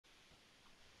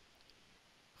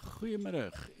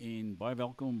Goeiemiddag en baie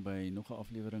welkom by nog 'n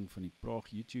aflewering van die Praag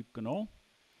YouTube kanaal.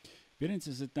 Weerens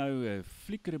is dit nou 'n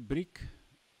Fliekrubriek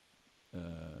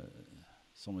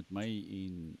saam met my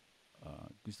en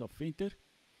Gustav Venter.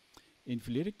 En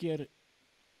verlede keer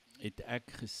het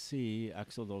ek gesê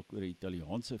ek sal dalk oor 'n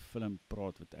Italiaanse film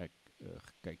praat wat ek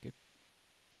gekyk het.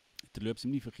 Terloops,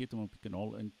 nie vergeet om op die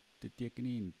kanaal in te teken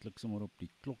nie en klik sommer op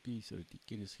die klokkie sodat die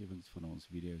kennisgewings van ons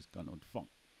video's kan ontvang.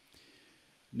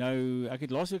 Nou, ek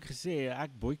het laas ook gesê,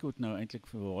 ek boycott nou eintlik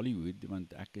vir Hollywood,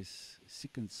 want ek is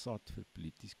siek en sat vir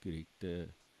polities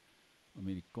korrekte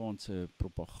Amerikaanse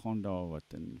propaganda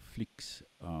wat in flieks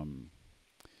aan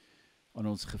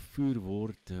ons gevoer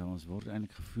word. Ons word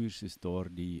eintlik gevoer soos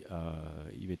daardie,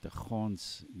 jy weet, 'n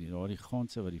gans, daardie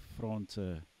ganse wat die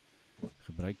Franse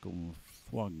gebruik om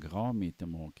foie gras mee te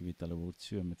maak. Jy weet, hulle word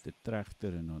so met 'n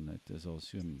trechter en dan het is al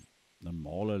so, dan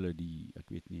maal hulle die, ek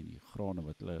weet nie, die grane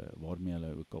waarmee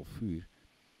hulle ook al voer,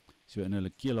 so in hulle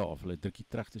kele af, hulle druk die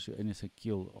trechter so in sy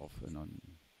keel af, en dan,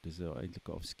 dis eintlik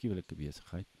 'n afskuwelike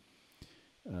besigheid.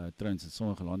 Trouwens, in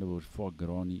sommige lande word foie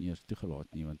gras nie eers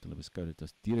toegelaat nie, want hulle beskou dit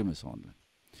as dieremishandeling.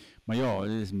 Maar ja,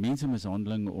 dit is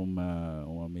mensemishandeling om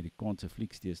Amerikaanse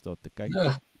flieks deesdae te kyk.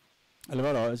 Ja.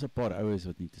 Alhoewel, daar is 'n paar oues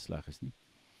wat nie te sleg is nie.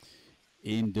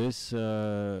 En dus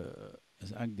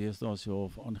is ek deesdae so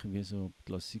aangewese op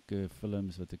klassieke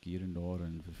films wat ek hier en daar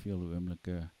in verveelde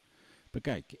oomblikke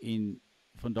bekyk. En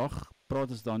vandag praat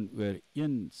ons dan oor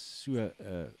een so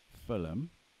 'n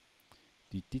film.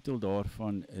 Die titel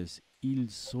daarvan is Il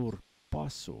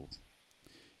Sorpasso.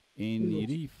 En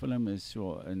hierdie film is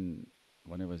so in,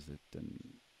 wanneer was dit? In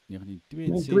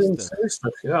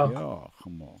 1962. ja. Ja,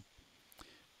 gemaak.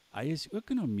 Hy is ook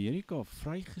in Amerika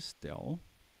vrygestel.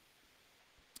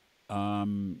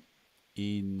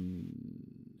 En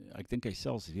ek dink hy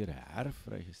selfs weer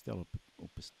hervrygestel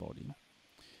op 'n stadium.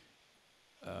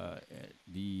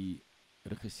 Die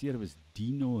regisseur was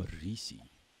Dino Risi.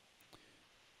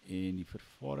 En die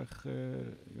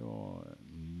vervaardiger, ja,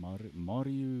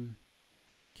 Mario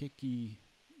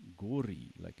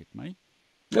Gori, lyk dit my.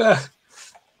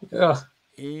 Ja.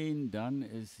 En dan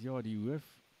is, ja,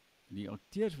 die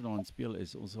akteurs wat daarin speel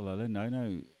is, ons sal hulle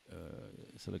nou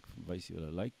sal ek wys hoe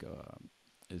hulle lyk,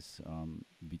 is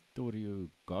Vittorio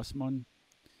Gassman,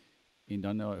 en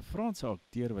dan 'n Franse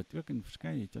akteur wat ook in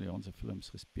verskeie Italiaanse films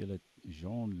gespeel het,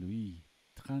 Jean-Louis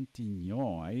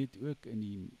Trintignant. Hy het ook in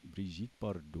die Brigitte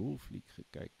Bardot fliek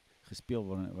gespeel,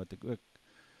 wat ek ook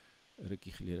 'n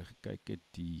rukkie gelede gekyk het,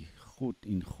 die God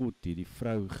en God het die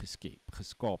vrou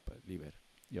geskape, liewer.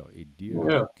 Ja, et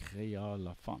Dieu créa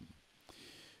la femme.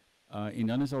 En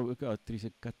dan is daar ook 'n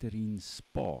aktrise, Catherine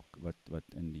Spaak, wat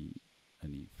in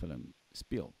die film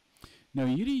speel. Nou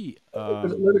hierdie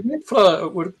Laat ek net vra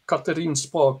oor Catherine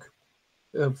Spaak.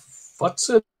 Wat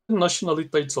se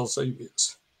nasionaliteit sal sy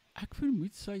wees? Ek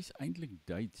vermoed sy is eintlik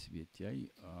Duits, weet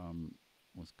jy.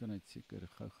 Ons kan dit seker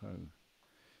gou.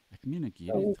 Ek meen ek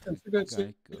hier het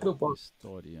gekyk op die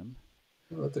stadium.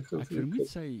 Ek vermoed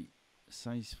sy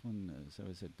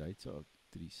was 'n Duitse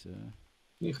aktrise.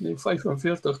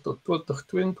 1945 tot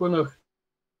 2022.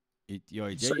 Het jy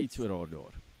iets oor haar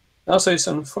daar? Ja, sy is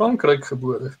in Frankryk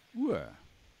gebore. O.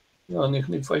 Ja,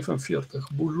 1945.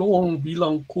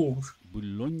 Boulogne-Billancourt.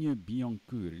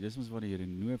 Dis ons waar die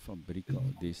Renault fabriek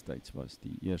al destyds was,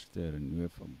 die eerste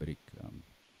Renault fabriek.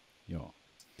 Ja.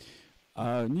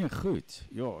 Nee, goed.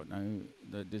 Ja, nou,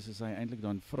 dis is hy eintlik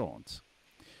dan Frans.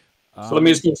 Sal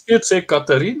mense nog steeds sê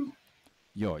Catherine?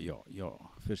 Ja,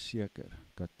 verseker.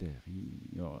 Catherine,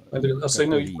 ja. As sy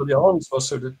nou Italiaans was,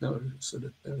 sou dit nou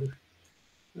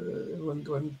want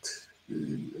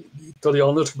die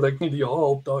Italianers gebruik nie die H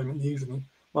op daai manier nie,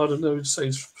 maar nou sy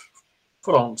is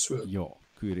Frans so. Ja,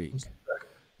 korrek.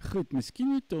 Goed, miskien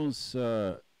moet ons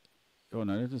nou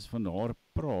net as van haar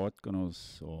praat, kan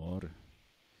ons haar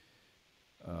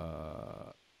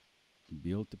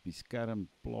beeld op die skerm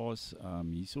plaas.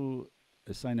 Hierso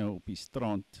is sy nou op die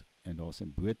strand en daar's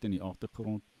 'n boot in die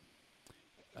agtergrond,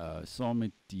 saam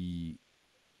met die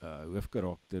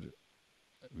hoofkarakter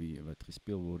wat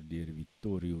gespeel word deur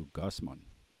Vittorio Gassman.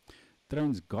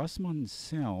 Trouwens, Gassman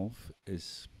self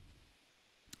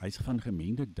hy's van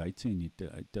gemengde Duitse en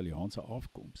Italiaanse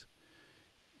afkoms.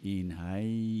 En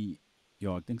hy,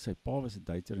 ja, ek dink sy pa was 'n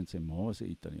Duitser en sy ma was 'n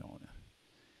Italianer.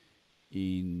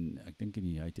 En ek dink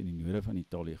hy het in die noorde van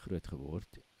Italië groot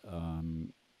geword.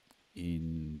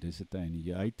 En dis het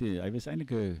hy was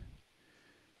eintlik 'n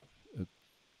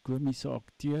komiese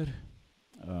akteur.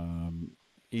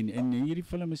 En hierdie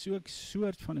film is ook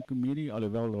soort van 'n komedie,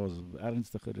 alhoewel daar's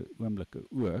ernstiger oomblikke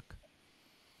ook.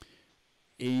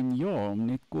 En ja, om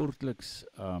net kortliks,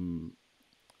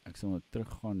 ek sal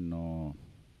teruggaan na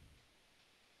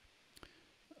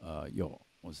Ja,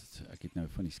 ek het nou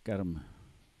van die skerm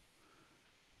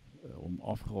om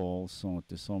afgehaal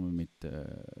saam met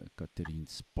Catherine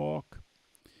Spaak.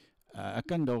 Ek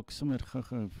kan dalk sommer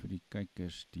gou vir die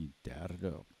kykers die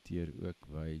derde akteur ook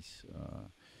wys.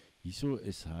 Hierso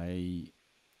is hy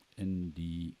in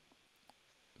die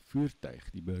voertuig,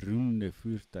 die beroemde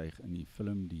voertuig in die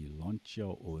film die Lancia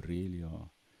Aurelia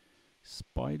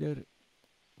Spider,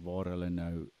 waar hulle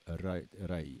nou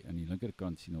ry. Aan die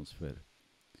linkerkant sien ons vir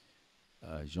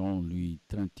Jean-Louis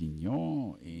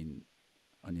Trintignant en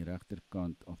aan die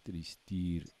regterkant agter die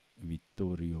stuur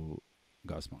Vittorio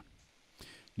Gassman.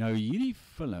 Nou hierdie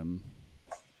film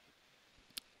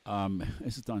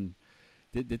is dit dan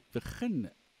dit begin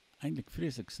eintlik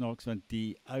vreeslik snaaks, want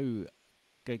die ou,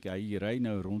 kyk, hy ry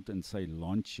nou rond in sy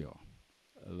Lancia.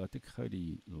 Laat ek gou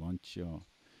die Lancia,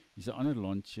 hier's 'n ander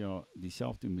Lancia,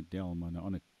 dieselfde model, maar 'n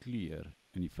ander kleur.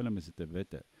 In die film is dit 'n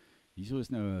witte. Hierso is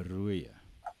nou 'n rooie.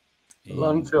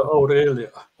 Lancia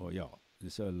Aurelia. Ja,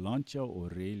 dis 'n Lancia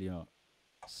Aurelia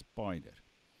Spider,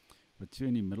 wat so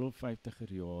in die middel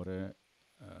 50er jare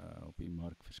op die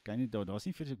mark verskyn het. Daar's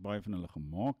nie vreeslik baie van hulle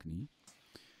gemaak nie.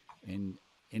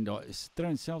 En daar is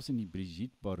trouwens selfs in die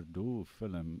Brigitte Bardot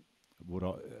film,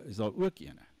 is daar ook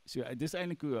ene. So dis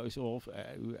eintlik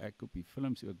hoe ek op die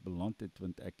films ook beland het,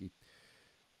 want ek is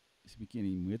 'n bietjie in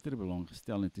die motor belang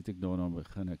gestel, en toe het ek daarna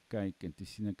begin kyk, en toe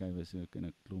sien ek hy was ook in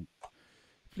 'n klomp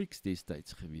flieks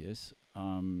destyds gewees,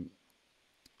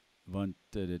 want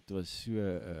dit was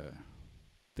so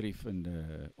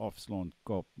treffende afslaand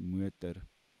kap motor,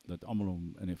 dat almal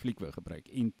hom in 'n fliek wou gebruik.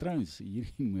 En trouwens,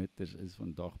 hierdie motors is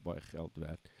vandag baie geld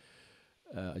werd.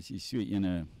 As jy so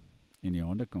ene in die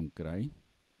hande kan kry,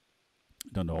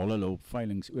 dan haal hulle op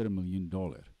veilings oor $1 miljoen.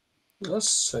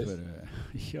 Dis safe.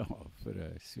 Vir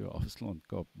 'n so afslaand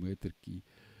kap motortjie,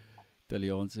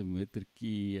 Italiaanse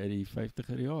motortjie uit die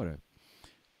 50er jare.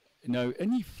 Nou in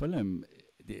die film,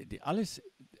 die alles,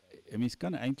 'n mens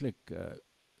kan eintlik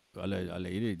hulle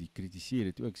het die kritiseer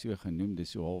het ook so genoem,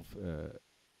 dis so half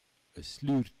 'n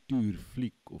sloertoere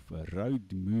fliek of 'n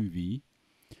road movie,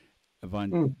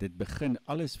 want dit begin,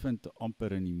 alles vind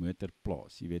amper in die motor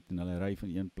plaas, jy weet, en hulle ry van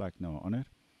een plek na 'n ander,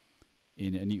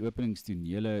 en in die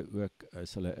openingstonele ook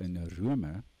is hulle in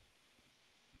Rome,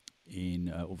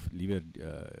 en of liewer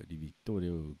die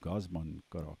Vittorio Gassman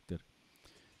karakter,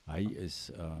 hy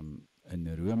is in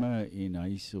Rome, en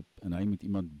hy moet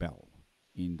iemand bel,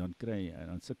 en dan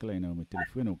sukkel hy nou om 'n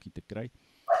telefoonhokkie te kry,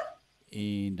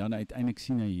 en dan uiteindelik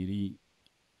sien hy hierdie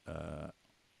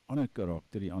ander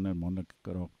karakter, die ander manlike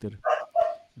karakter,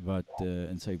 wat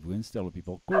in sy woonstel op die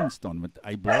balkon staan, want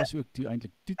hy blaas ook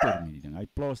eintlik toeter met die ding. Hy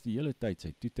plaas die hele tyd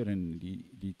sy toeter, en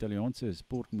die Italiaanse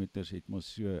sportmotors het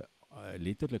mos so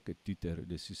letterlike toeter,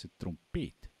 dis soos 'n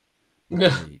trompet.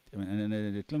 En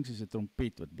dit klink soos 'n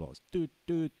trompet wat blaas. Toet,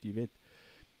 toet, jy weet.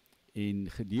 En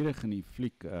gedurig in die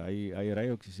fliek, hy ry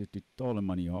ook soos 'n totale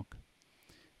maniak.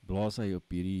 Blaas hy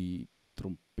op hierdie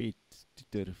trompet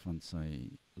toeter van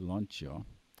sy Lancia.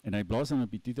 En hy blaas dan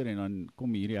op die toeter, en dan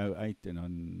kom hierdie ou uit, en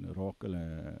dan raak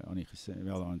hulle aan die gesin.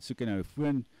 Wel, dan soek hy nou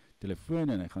 'n telefoon,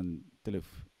 en hy gaan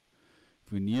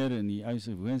telefoneer in die ou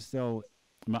se woonstel.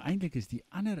 Maar eintlik is die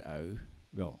ander ou,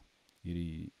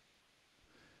 hierdie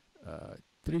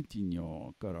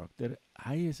Trintignant karakter,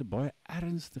 hy is 'n baie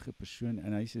ernstige persoon,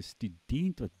 en hy is 'n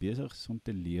student wat besig is om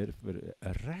te leer vir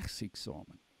 'n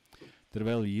regseksamen.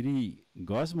 Terwyl hierdie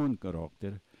Gassman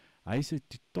karakter, hy is 'n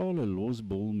totale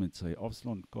losbol met sy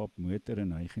afslaandkap motor,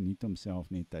 en hy geniet homself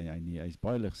net, hy is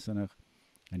baie ligsinnig,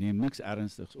 hy neem niks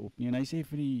ernstigs op nie, en hy sê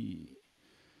vir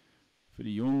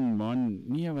die jong man,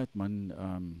 nee wat man,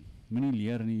 moenie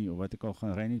leer nie, of wat ek al,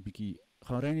 gaan ry net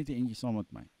 'n eentjie saam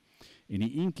met my. En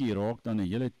die eentjie raak dan 'n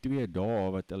hele 2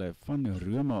 dae, wat hulle van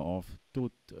Rome af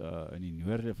tot in die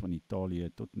noorde van Italië,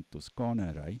 tot in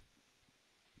Toskane ry,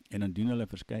 en dan doen hulle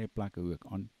verskeie plekke ook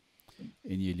aan,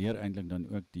 en jy leer eintlik dan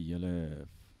ook die hele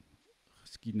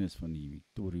geskiedenis van die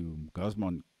Vittorio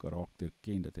Gassman karakter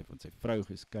ken, dat hy van sy vrou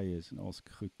geskei is, en al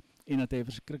sulke goed, en dat hy 'n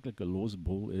verskriklike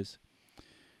losbol is,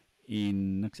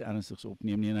 en niks ernstigs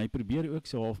opneem nie, en hy probeer ook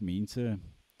so half mense,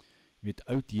 weet,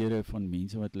 oudhede van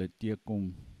mense wat hulle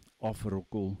teekom,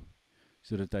 afrokkel,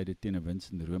 sodat hy dit teen 'n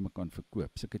wins in Rome kan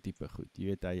verkoop, sulke tipe goed. Jy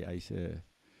weet,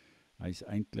 hy's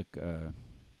eintlik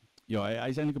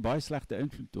hy's eintlik 'n baie slegte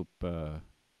invloed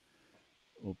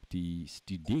op die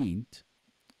student,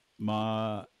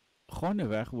 maar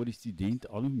gaandeweg word die student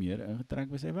al hoe meer ingetrek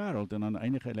by sy wêreld, en dan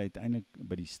eindig hy uiteindelik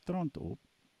by die strand op.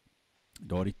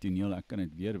 Daardie toneel, ek kan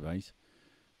dit weer wys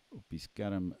op die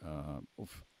skerm,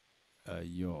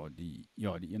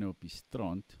 die ene op die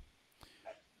strand,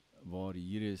 waar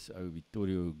hier is ou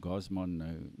Vittorio Gassman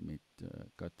nou met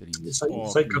Catherine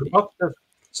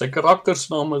Sy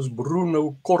karaktersnaam is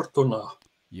Bruno Cortona.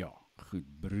 Ja,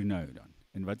 goed, Bruno dan.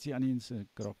 En wat is die ander se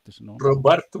karaktersnaam?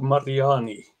 Roberto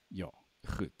Mariani. Ja,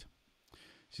 goed.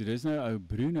 So dis nou ou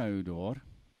Bruno daar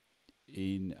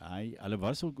en hulle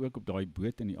was ook op daai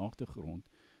boot in die agtergrond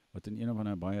wat in een of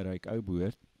ander baie ryk ou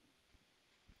behoort.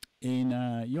 En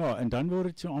ja, en dan word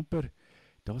dit so amper,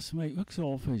 daar's vir my ook so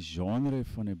half 'n genre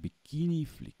van 'n bikini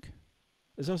fliek.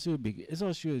 Is daar so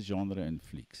 'n genre in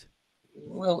flieks?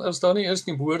 Wel, as daar nie is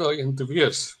nie, behoort daar een te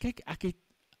wees. Kyk,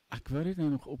 ek wou dit nou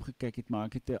nog opgekyk het, maar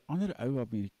ek het 'n ander ou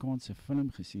Amerikaanse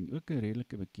film gesien, ook 'n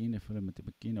redelike bekende film met 'n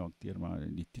bekende akteur, maar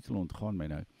die titel ontgaan my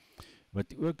nou,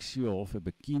 wat ook so half 'n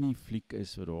bikini fliek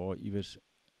is, wat daar iewers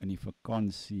in die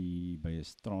vakansie by 'n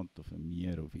strand of 'n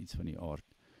meer of iets van die aard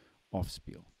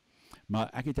afspeel. Maar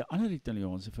ek het 'n ander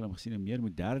Italiaanse film gesien, 'n meer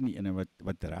moderne een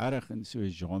wat regtig in so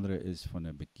 'n genre is van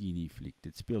 'n bikini fliek.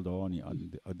 Dit speel daar aan die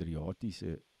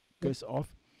Adriatiese kus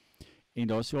af. En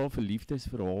daar's so 'n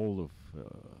liefdesverhaal of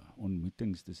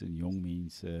ontmoetings tussen jong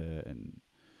mense en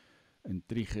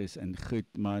intriges en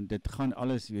goed, maar dit gaan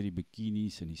alles oor die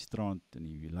bikinis en die strand en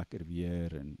die lekker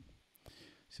weer en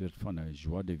soort van 'n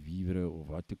joie de vivre of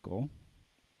wat ook al.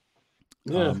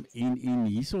 Ja. En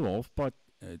hierso halfpad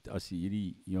as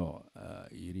hierdie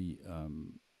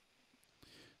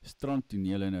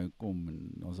strandtonele nou kom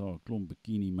en daar's al 'n klomp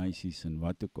bikini meisies en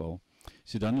wat ook al.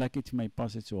 So dan lyk dit vir my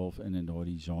pas dit so half in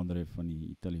daardie genre van die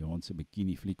Italiaanse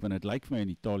bikini fliek, want dit lyk vir my in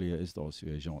Italië is daar so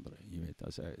 'n genre, jy weet,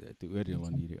 as te oordeel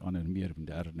aan hierdie ander meer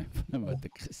moderne film wat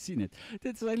ek gesien het.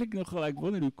 Dit is eintlik nogal, ek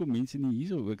wonder hoekom mense nie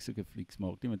hierso ook sulke flieks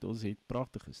maak nie, want ons het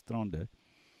pragtige strande.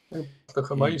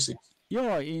 Pragtige meisies.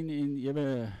 Ja, en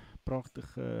jy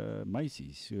pragtige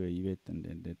meisies, so jy weet,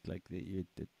 en dit lyk, jy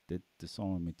weet, dit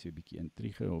tesame met so 'n bietjie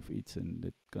intrige of iets, en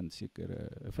dit kan seker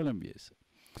 'n film wees.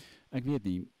 Ek weet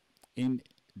nie. En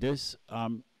dus,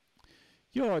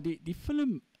 ja, die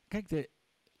film, kyk, dit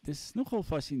is nogal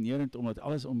fascinerend, omdat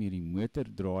alles om hierdie motor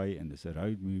draai, en dis 'n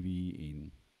road movie,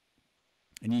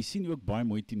 en jy sien ook baie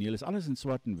mooi tonele, is alles in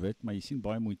swart en wit, maar jy sien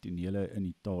baie mooi tonele in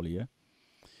Italië.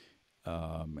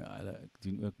 Ek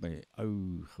doen ook by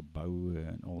ou geboue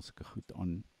en al sulke goed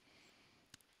aan.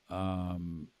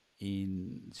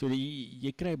 En so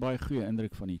jy kry baie goeie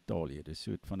indruk van Italië. Dis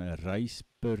soort van 'n reis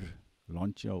per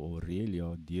Lancia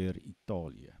Aurelia deur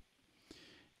Italië.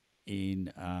 En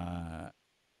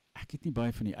ek het nie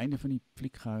baie van die einde van die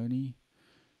fliek gehou nie,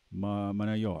 maar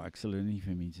nou ja, ek sal nie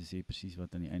vir mense sê presies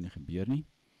wat aan die einde gebeur nie.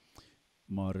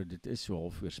 Maar dit is so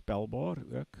half voorspelbaar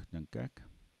ook, dink ek.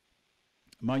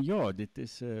 Maar ja, dit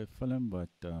is 'n film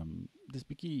wat dis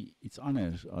bietjie iets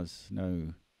anders as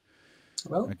nou,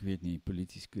 ek weet nie,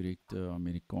 polities korrekte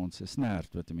Amerikaanse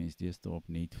snert wat 'n mens deesdae op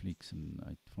Netflix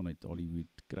en vanuit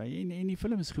Hollywood kry. En die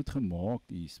film is goed gemaak,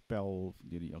 die spel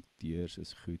deur die akteurs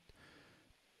is goed.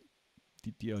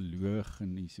 Die dialoog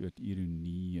en die soort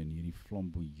ironie en hierdie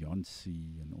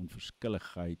flamboyansie en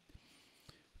onverskilligheid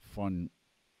van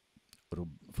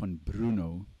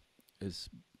Bruno is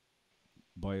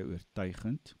baie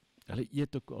oortuigend. Hulle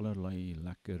eet ook allerlei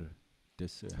lekker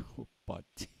disse op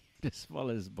pad. Dis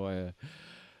alles baie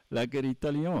lekker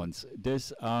Italiaans.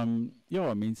 Dis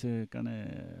ja, mense kan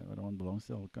wat daaraan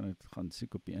belangstel, kan dit gaan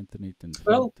soek op die internet en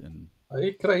vind en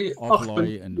hy kry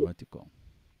aflaai en wat ook al.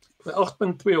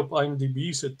 8.2 op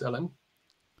IMDb se telling.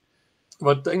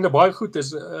 Wat eintlik baie goed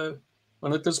is,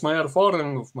 want dit is my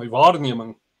ervaring of my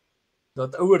waarneming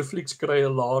dat ouer flieks kry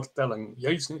 'n laer telling,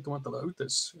 juis net omdat hulle oud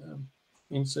is.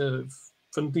 Mense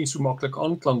vind nie so maklik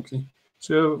aanklank nie.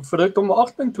 So vir dit om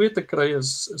 8.2 te kry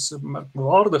is 'n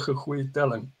merkwaardige goeie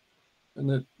telling. En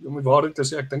om die waarheid te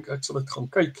sê, ek dink ek sal dit gaan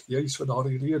kyk, juis vir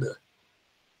daardie rede.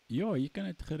 Ja, jy kan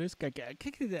dit gerus kyk.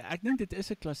 Ek dink dit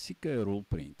is 'n klassieke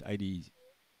rolprent uit die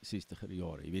 60er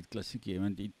jare. Jy weet, klassiek,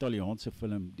 want die Italiaanse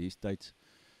film destyds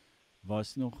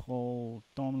was nogal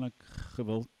taamlik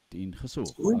gewild en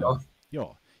gesoek.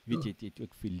 Ja, jy weet, jy het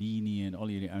ook Fellini en al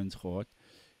hierdie ouens gehad.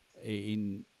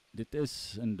 En dit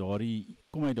is in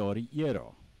kom uit daardie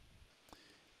era.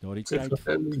 Daardie tyd.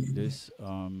 Dus,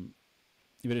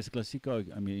 jy weet, dis 'n klassieke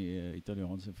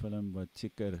Italiaanse film wat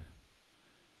seker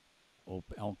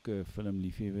op elke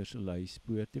filmliefhebber se lys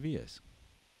behoort te wees.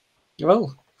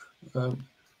 Jawel.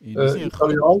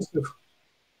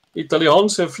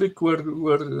 Italiaanse fliek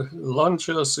oor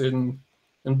Lancias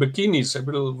en bikinis. Ek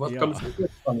bedoel, wat kan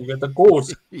vergeet van? Jy weet, 'n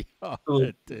kos. Ja,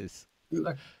 dit is.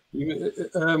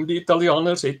 Die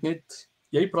Italianers het net,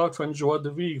 jy praat van joie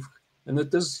de vivre, en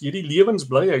dit is hierdie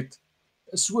lewensblyheid,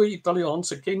 is so 'n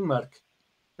Italiaanse kenmerk.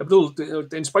 Ek bedoel,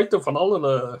 ten spyte van al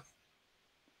hulle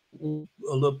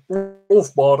hulle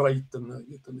plofbaarheid en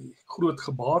die groot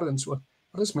gebare en so.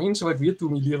 Maar dis mense wat weet hoe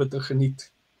om die lewe te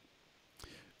geniet.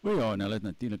 O ja, en hulle het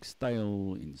natuurlik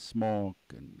styl en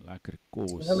smaak en lekker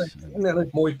kos. En hulle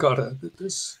het mooi karre. Dit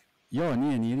is Ja,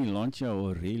 nee, en hierdie Lancia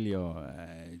Aurelia,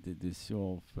 dit is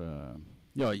so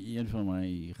ja, een van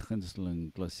my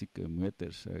gunsteling klassieke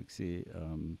motors, sou ek sê.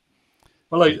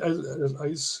 wel hy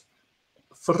is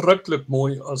verruklik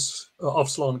mooi as 'n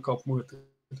afslaankapmotor.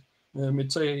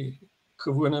 Met sy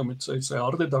gewone, met sy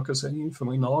harde dak is hy nie vir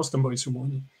my naaste by so mooi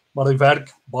nie, maar hy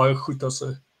werk baie goed as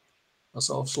 'n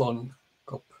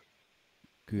afslaankap.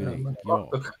 Korrek,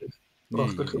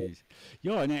 Pragtig. Nee,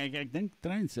 ja, nee, ek dink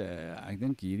trouens, ek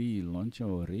dink hierdie Lancia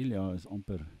Aurelia is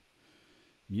amper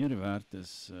meer werd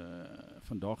is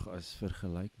vandag as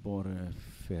vergelykbare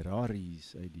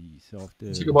Ferraris uit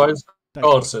dieselfde Seker baie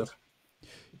skaarser.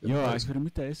 Ja, ek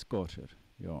vermoed hy is skaarser.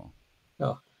 Ja.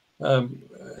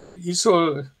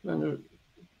 Hierso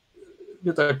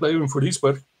weet ek bly in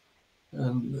Fliekrubriek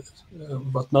en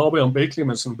wat naby aan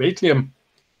Bethlehem is. In Bethlehem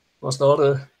was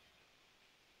daar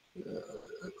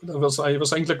hy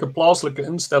was eintlik 'n plaaslike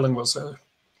instelling, was 'n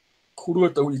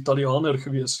groot ou Italianer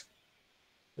gewees.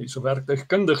 Hy is 'n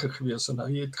werktuigkundige gewees en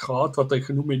hy het gehad wat hy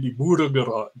genoem het die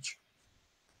boeregarage.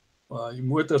 Maar die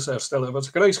motors herstel, hy was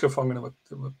 'n kruisgevangene wat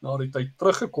na die tyd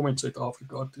teruggekom het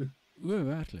Suid-Afrika toe. O,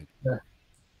 werklik? Ja.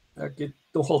 Ek het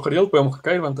nogal gereeld by hom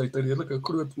gekyk want hy het 'n redelike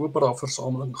groot opera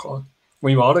versameling gehad. Om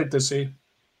die waarheid te sê,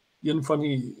 een van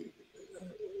die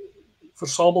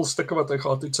versamelstukke wat hy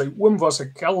gehad het, sy oom was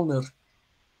 'n kelner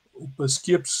op 'n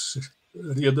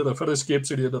skeepsredery, vir 'n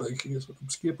skeepsredery gewees wat op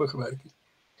skepe gewerk het.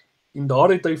 En daar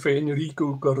het hy vir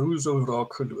Enrico Caruso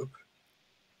raakgeloop.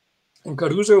 En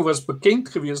Caruso was bekend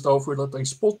geweest daarvoor dat hy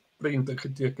spotprente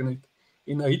geteken het.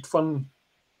 En hy het van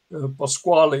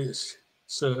Pasquale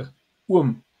se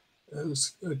oom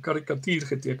 'n karikatuur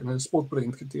geteken, 'n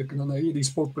spotprent geteken, en hy het die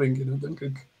spotprentjie, dan dink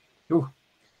ek, joh,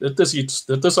 dit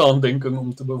is 'n aandenking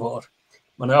om te bewaar.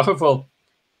 Maar in elk geval,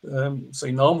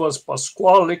 sy naam was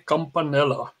Pasquale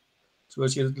Campanella. So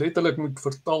as jy dit letterlik moet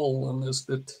vertaal, dan is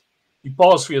dit die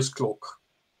Paasfeesklok.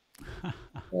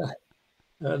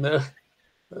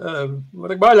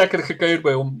 Wat ek baie lekker gekuier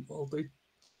by hom altyd.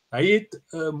 Hy het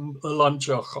 'n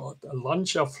Lancia gehad, 'n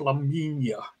Lancia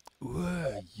Flaminia. O,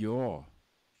 ja.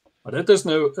 Maar dit is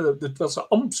nou, dit was 'n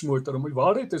amptsmotor. Om die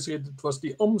waarheid te sê, dit was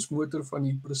die amptsmotor van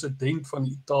die president van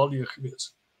Italië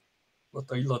gewees, wat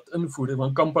hy laat invoer.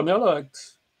 Want Campanella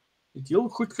het heel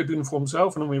goed gedoen vir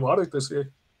homself, en om die waarheid te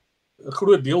sê, 'n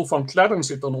groot deel van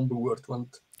Clarence het aan hom behoort,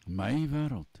 want my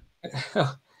wêreld.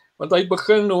 Want hy het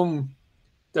begin om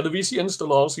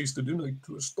televisie-installasies te doen. Hy het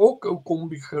 'n stokou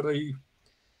kombi gery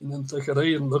en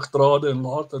gery en ligdrade en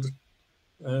later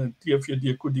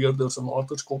TV-dekodeerders en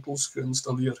later skottels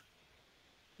geïnstalleer.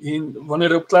 En wanneer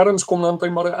hy op Clarence kom, dan het hy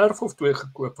maar 'n erf of 2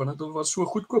 gekoop, want dit was so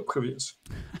goedkoop gewees.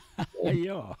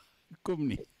 Ja, kom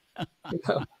nie.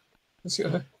 Ja,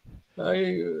 so,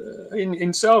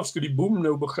 en selfs toe die boom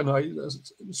nou begin, hy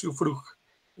so vroeg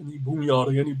in die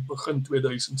boomjare, in die begin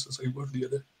 2000s as hy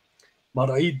oorlede. Maar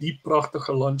hy het die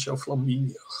pragtige Lancia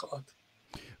Flaminia gehad.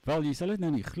 Wel, jy sal dit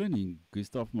nou nie glo nie,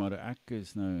 Gustav, maar ek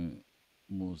is nou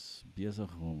mos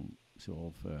besig om so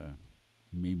half 'n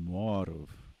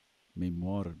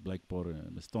memoir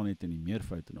blykbaar bestaan net in die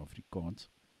meervoud in Afrikaans.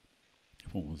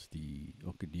 Volgens die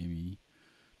akademie,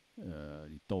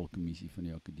 die taalkommissie van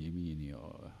die akademie en die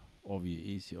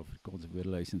AWS, die Afrikaanse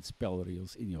woordelys en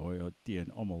spelreëls en die HAT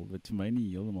en almal, wat vir my nie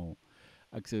heeltemal,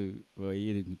 ek sou wou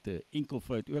hê dit moet 'n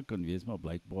enkelvoud ook kan wees, maar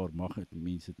blykbaar mag dit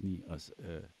mense dit nie as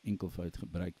 'n enkelvoud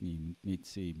gebruik nie, jy moet net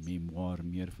sê memoir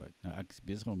meervoud. Nou ek is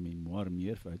besig om memoir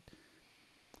meervoud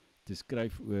te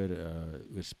skryf oor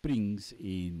Springs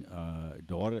en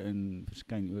daarin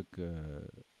verskyn ook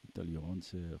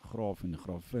Italiaanse graaf en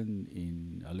grafin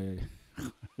en hulle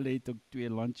het ook 2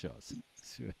 Lancias.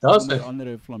 So, onder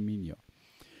andere Flaminia.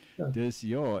 Ja. Dus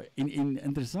ja, en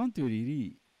interessant oor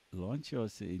hierdie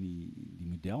Lancias en die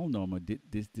modelname,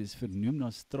 dit is vernoem na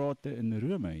strate in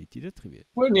Rome, het jy dit geweet?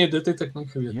 O nee, dit het ek nie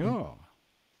geweet.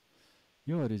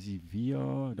 Ja, dis die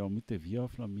Via, daar moet 'n Via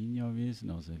Flaminia wees, en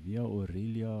daar's 'n Via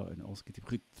Aurelia, en als ek dit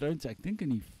goed, trouwens, ek dink in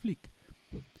die fliek,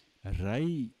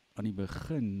 ry aan die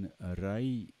begin,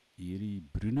 ry hierdie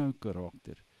Bruno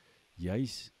karakter,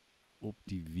 juis op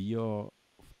die Via,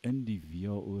 of in die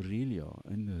Via Aurelia,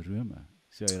 in Rome.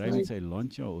 So hy ry met sy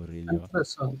Lancia Aurelia,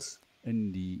 interessant,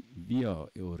 in die Via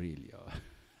Aurelia.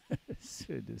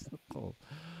 So, dis nogal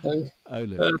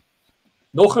oulik.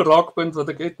 Nog 'n raakpunt wat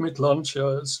ek het met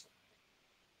Lancia is,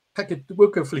 ek het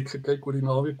ook 'n fliek gekyk oor die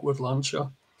naweek oor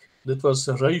Lancia. Dit was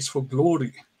 'n Race for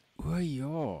Glory. O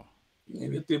ja. Jy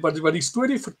weet wat die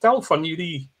storie vertel van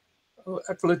hierdie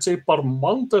ek wil dit sê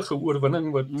parmantige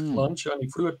oorwinning wat Lancia in die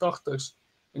vroeë 80s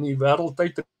in die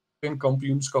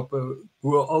wêreldtydrenkampioenskappe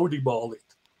bo Audi behaal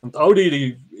het. Want Audi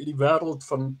het die wêreld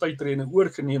van tydrenne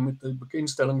oorgeneem met 'n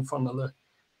bekendstelling van hulle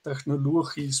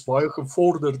tegnologies baie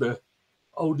gevorderde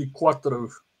Audi Quattro,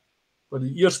 wat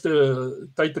die eerste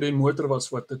tydrenmotor was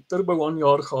wat 'n turbo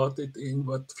aanjaer gehad het en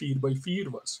wat 4x4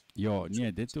 was. Ja,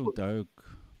 nee, dit onthou ek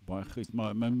baie goed,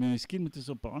 maar miskien moet ons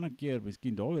op 'n ander keer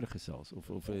miskien daaroor gesels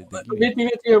of Ek weet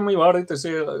nie om my waarheid te sê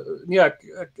nee,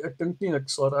 ek dink nie ek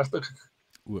sal regtig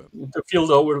te veel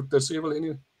daaroor te sê wil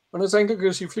nie. Want dit is eintlik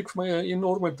die fliek vir my 'n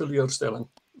enorme teleurstelling.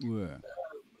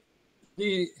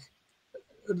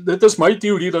 Dit is my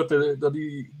teorie dat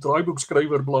die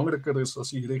draaiboekskrywer belangriker is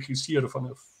as die regisseur van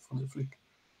 'n fliek.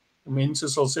 Mense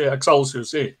sal sê ek sal so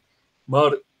sê,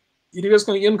 maar hierdie is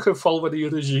nou een geval wat die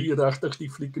regie regtig die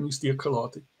fliek in die steek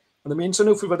gelaat het. Want die mense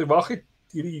nou vir wat wag het,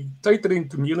 hierdie tydren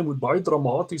tonele moet baie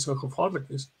dramaties en gevaarlik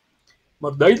wees.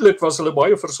 Maar duidelik was hulle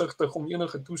baie versigtig om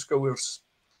enige toeskouers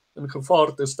in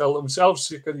gevaar te stel, om selfs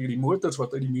seker hierdie motors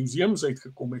wat uit die museums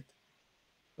uitgekom het,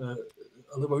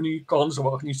 hulle wou nie kans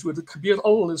wag nie, so dit gebeur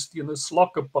alles teen 'n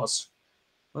slakke pas.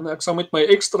 Want ek sal met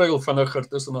my X-Trail vinniger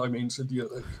tussen daai mense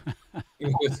deur.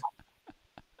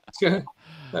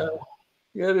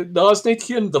 Ja, daar's net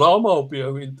geen drama op die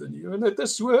ou end nie. En dit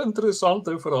is so 'n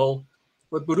interessante verhaal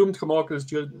wat beroemd gemaak is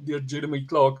deur Jeremy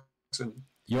Clarkson.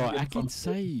 Ja, ek het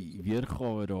sy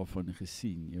weergawe daarvan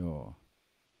gesien, ja.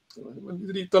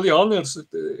 Die Italianers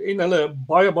en hulle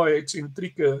baie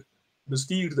eksentrieke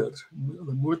bestuurder,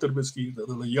 hulle motorbestuurder,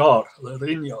 hulle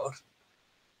renjaar.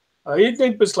 Hy het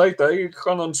net besluit hy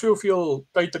gaan aan soveel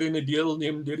tydrenne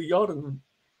deelneem deur die jaar en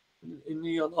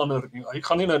nie aan ander nie. Hy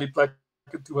gaan nie na die plekke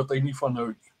toe wat hy nie van hou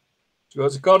nie. So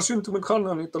as die Karsoen toe moet gaan,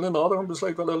 dan het hulle naderhand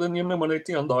besluit wel hulle neem nou maar net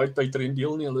nie aan daai tydren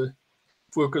deel nie. Hulle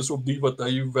fokus op die wat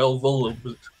hy wel wil.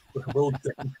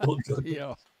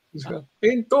 Ja.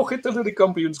 En tog het hulle die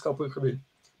kampioenskappe gewen.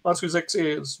 Maar soos ek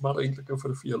sê, is maar eintlik 'n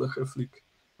vervelige fliek.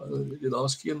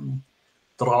 Daar's geen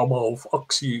drama of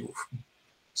aksie of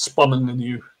spanning in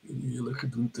die hele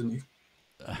gedoente nie.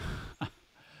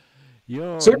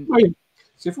 Ja. Sê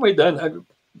vir my Dan,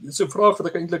 dis 'n vraag wat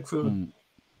ek eintlik vir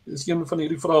is een van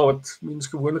hierdie vrae wat mens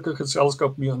gewoonlik 'n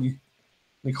geselskap mee aan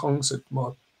die gang sit,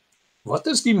 maar wat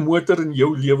is die motor in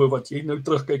jou lewe wat jy nou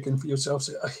terugkyk en vir jouself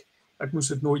sê, ek moes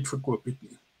dit nooit verkoop het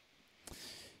nie?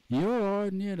 Ja,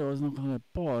 nee, daar was nog 'n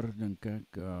paar dink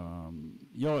ek.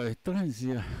 Ja, trouens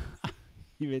ja.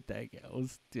 Jy weet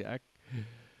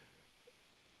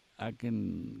ek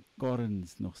en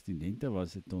Karens nog studente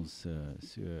was, het ons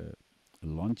so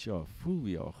Lancia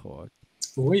Aurelia gehad.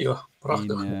 O ja,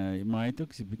 pragtig. En, maar hy het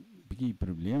ook 'n bietjie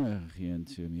probleme gegee en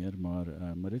so meer,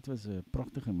 maar dit was 'n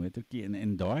pragtige motortjie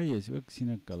en daai is ook sien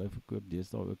ek hulle verkoop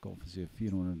deesdae ook al vir so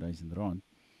R400,000.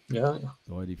 Ja.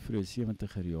 Daai die vroeë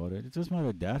 70er jare. Dit was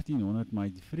maar 1300, maar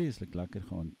hy het vreeslik lekker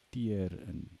gehanteer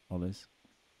en alles.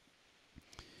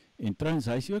 En trouens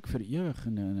hy is ook vir ewig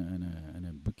in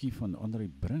 'n boekie van André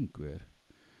Brink hoor.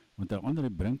 Want André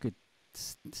Brink het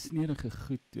snedige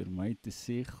goed oor my te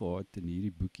sê gehad in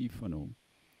hierdie boekie van hom.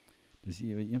 Dis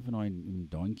een van daai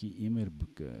Daantjie Emmer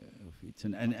boeke of iets.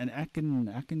 En ek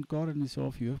en Karen is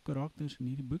half hoofkarakters in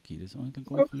hierdie boekie. Dis eintlik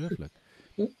ongelooflik.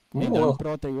 En dan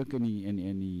praat hy ook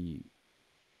in die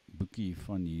boekie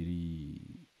van hierdie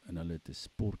en hulle het 'n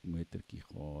sportmotortjie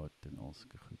gehad en al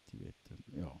sulke goed, jy weet.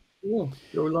 Ja. Ja,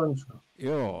 jou Lancia.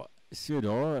 Ja, so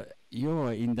daar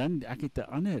ja, en dan ek het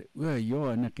 'n ander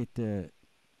en ek het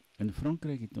in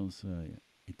Frankryk het ons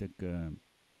het ek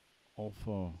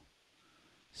Alpha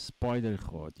Spider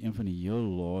gehad, een van die heel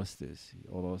laastes.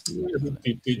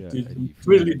 Die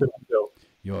 2 liter model.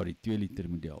 Ja, die 2 liter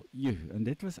model. En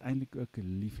dit was eintlik ook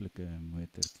 'n lieflike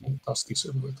motortjie.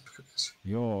 Fantastiese motor gewees.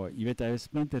 Ja, jy weet hy was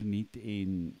splinternuut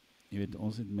en jy weet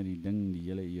ons het met die ding die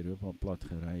hele Europa plat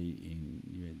gery en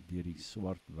jy weet deur die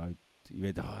swart woud. Jy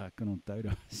weet ek kan onthou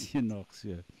daar was nog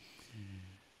so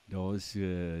daar's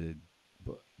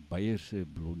Beierse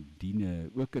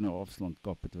blondine ook in 'n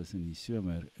afstandkap. Dit was in die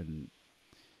somer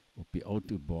op die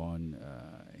autobaan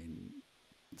en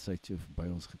sy het so by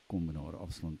ons gekom in haar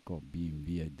afstandkap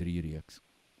BMW 3 reeks.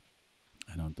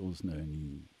 En dan het ons nou in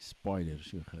die Spider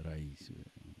so gery, so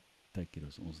partykeer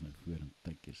was ons nou voor en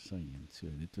partykeer sy en so.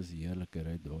 Dit was 'n heerlike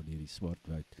ry daar deur die swart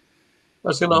woud.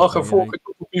 As jy na gevolg het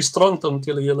op die strand dan het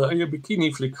jy julle eie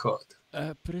bikini fliek gehad.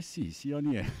 Presies, ja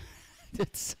nee.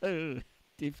 Dit sou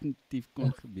definitief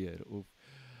kon gebeur of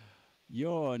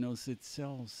ja, en ons het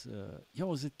selfs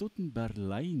ons het tot in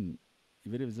Berlyn, jy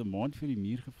weet, dit was 'n maand voor die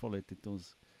muur geval het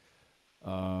ons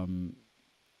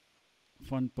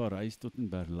van Parys tot in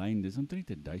Berlyn, dis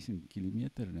omtrent 1000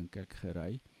 kilometer dink ek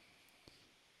gery.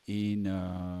 En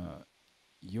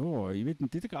ja, jy weet,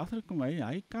 dit het ek agtergekom,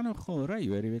 hy kan nogal ry,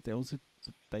 hoor, jy weet, ons het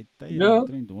tye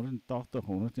omtrent 180,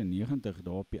 190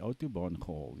 daar op die autobaan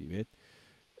gehaal, jy weet.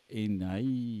 En hy,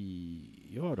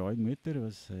 ja, daai motor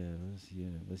was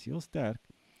heel sterk.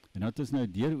 En dan het ons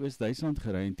nou deur Oos-Duitsland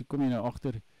gery, en toe kom jy nou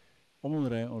agter, almal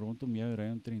ry rondom jou ry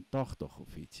omtrent 80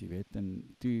 of iets, jy weet,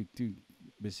 en toe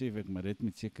besef ek, maar dit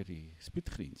moet seker die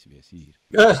spoedgrens wees hier.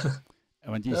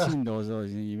 Want jy sien,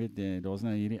 jy weet, daar's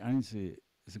nou hierdie ouens,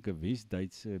 sulke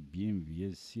Wes-Duitse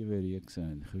BMW 7-reekse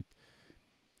en goed,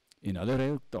 en hulle ry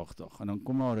ook 80, en dan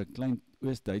kom daar 'n klein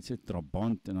Oos-Duitse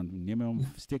Trabant, en dan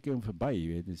steek jy hom verby, jy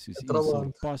weet, soos iets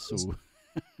sorpasso,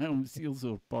 om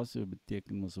sorpasso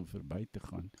beteken ons om verby te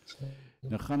gaan.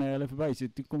 Dan gaan hy hulle verby, so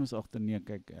toe kom ons agter, nee,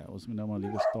 kyk, ons moet nou maar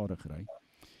liewer stadig ry.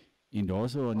 En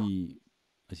daarso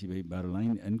as jy by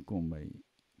Berlyn inkom,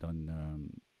 dan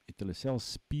het hulle self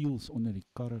speels onder die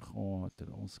karre gehad,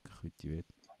 en ons goed, jy weet,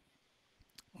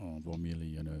 waarmee hulle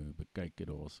jou nou bekyk het,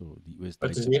 daarso, die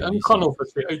Oos-Duitse polisie. As jy ingaan of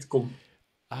as jy uitkom?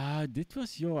 Dit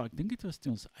was, ja, ek dink dit was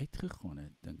toe ons uitgegaan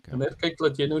het, dink ek. En net kyk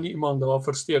dat jy nou nie iemand daar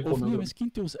versteek Of nee,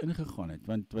 miskien toe ons ingegaan het,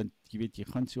 want jy weet, jy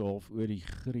gaan so half oor die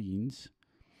grens,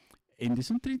 en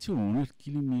dis omtrent so 100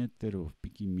 km of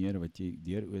bietjie meer wat jy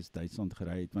deur Oos-Duitsland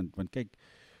gery het, want kyk,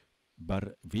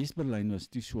 Wes-Berlyn was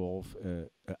toe so half 'n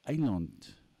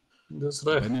eiland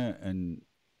binne in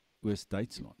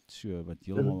Oos-Duitsland, so wat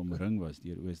heeltemal omring was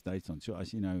deur Oos-Duitsland. So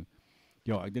as jy nou,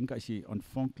 ja, ek dink as jy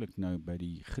aanvanklik nou by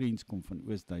die grens kom van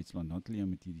Oos-Duitsland, dan het jy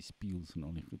met hierdie speels en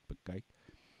al die goed bekyk.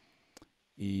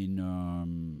 En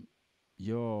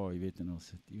ja, jy weet, en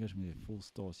ons het iewers met 'n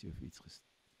volstasie of iets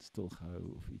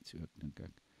stilgehou of iets ook, dink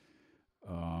ek.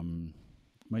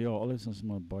 Maar ja, alles is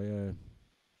maar baie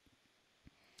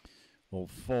wel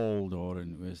vol daar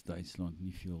in Oos-Duitsland,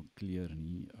 nie veel kleur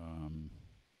nie.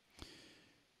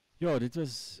 Ja, dit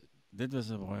was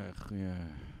 'n baie goeie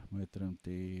motor om te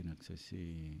hê, en ek sou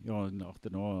sê, ja, en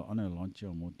agterna 'n ander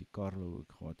Lancia Monte Carlo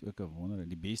ook gehad, ook 'n wonder,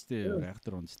 die beste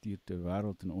regterhandstuur ter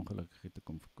wêreld, en ongelukkig het ek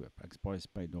hom verkoop. Ek is baie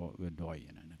spyt oor daai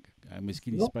een, dink ek.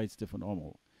 Miskien die spytste van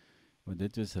almal. Want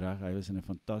dit was reg, hy was in 'n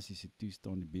fantastiese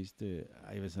toestand,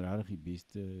 hy was regtig die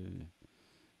beste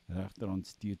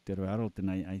regterhandstuur ter wêreld, en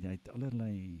hy het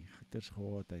allerlei goeters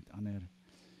gehad, hy het ander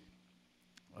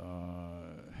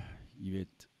jy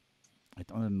weet, hy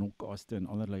het ander nokkaste en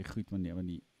allerlei goed, want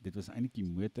dit was eintlik die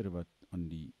motor wat aan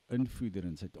die invoerder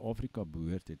in Suid-Afrika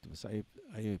behoort het. Dit was sy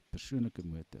eie persoonlike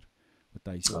motor, wat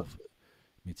hy self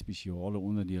met spesiale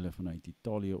onderdele vanuit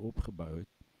Italië opgebou het.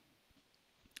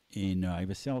 En hy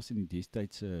was selfs in die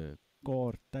destydse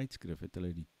Car tydskrif, het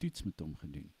hulle die toets met hom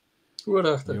gedoen.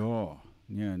 Regtig? Ja,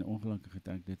 nee, en ongelukkig het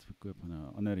ek dit verkoop aan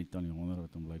 'n ander Italiaaner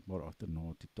wat hom blykbaar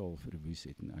agterna totaal verwoes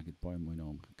het, en ek het baie mooi na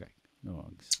hom gekyk. Ja,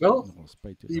 ek is nogal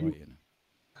spyt oor daai ene.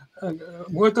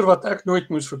 'n motor wat ek nooit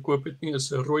moes verkoop het nie,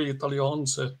 is 'n rooi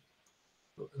Italiaanse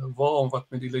wa wat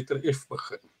met die letter F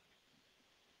begin.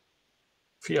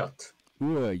 Fiat.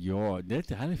 O ja,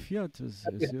 hulle Fiat is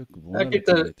ook wonderlik.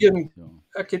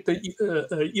 Ek het 'n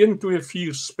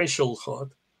 124 special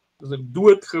gehad. Dis 'n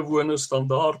doodgewone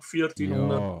standaard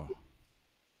 1400. Ja.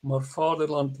 Maar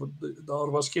Vaderland,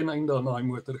 daar was geen einde aan daai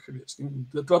motor gewees nie.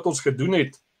 Dit wat ons gedoen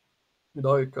het met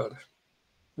daai kar.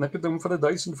 En ek het hom vir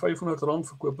R1,500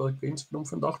 verkoop, ek wens hom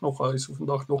vandag nog huis of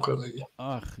vandag nog gery.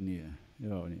 Ag nee,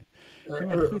 ja nee.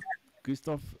 Goed,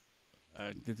 Gustav,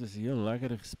 dit is 'n heel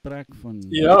lekker gesprek van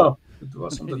dit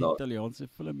was inderdaad die Italiaanse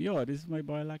film. Ja, dit is my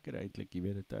baie lekker eintlik, jy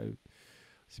weet dit ou.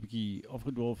 Is 'n bietjie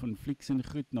afgedwaal van flieks en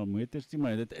goed na motors toe,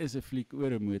 maar dit is 'n fliek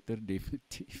oor 'n motor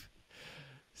definitief.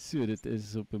 So dit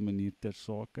is op 'n manier ter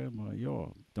sake, maar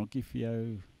ja, dankie vir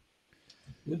jou.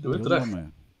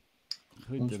 Doodreg.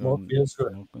 Goed, dan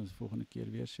maak ons volgende keer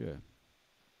weer so.